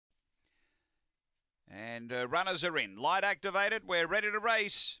And runners are in. Light activated. We're ready to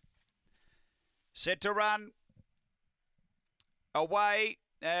race. Set to run. Away.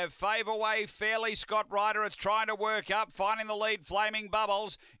 Fave away fairly. Scott Ryder, it's trying to work up, finding the lead. Flaming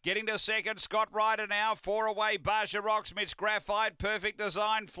Bubbles getting to second. Scott Ryder now 4 away. Barsha Rocks, Mitch Graphite, Perfect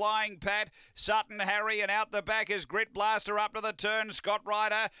Design, Flying Pat, Sutton Harry, and out the back is Grit Blaster up to the turn. Scott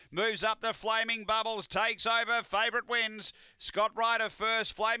Ryder moves up to Flaming Bubbles, takes over. Favourite wins. Scott Ryder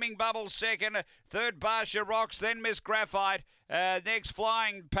first, Flaming Bubbles second, third Barsha Rocks, then Miss Graphite. Next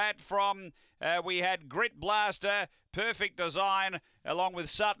Flying Pat from we had Grit Blaster, Perfect Design, along with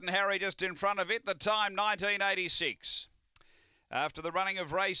Sutton Harry just in front of it. The time 1986. After the running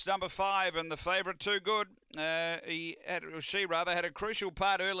of race number 5 and the favourite Too Good, she had a crucial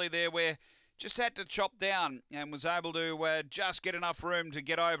part early there where just had to chop down and was able to just get enough room to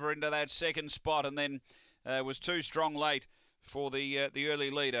get over into that second spot, and then was too strong late for the early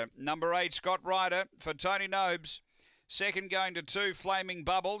leader. Number 8, Scott Ryder for Tony Nobes. Second going to 2, Flaming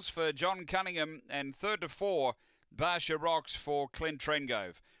Bubbles for John Cunningham. And third to 4, Barsha Rocks for Clint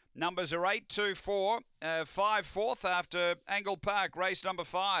Trengove. Numbers are 8, 2, 4, 5 fourth after Angle Park, race number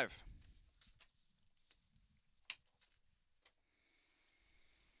 5.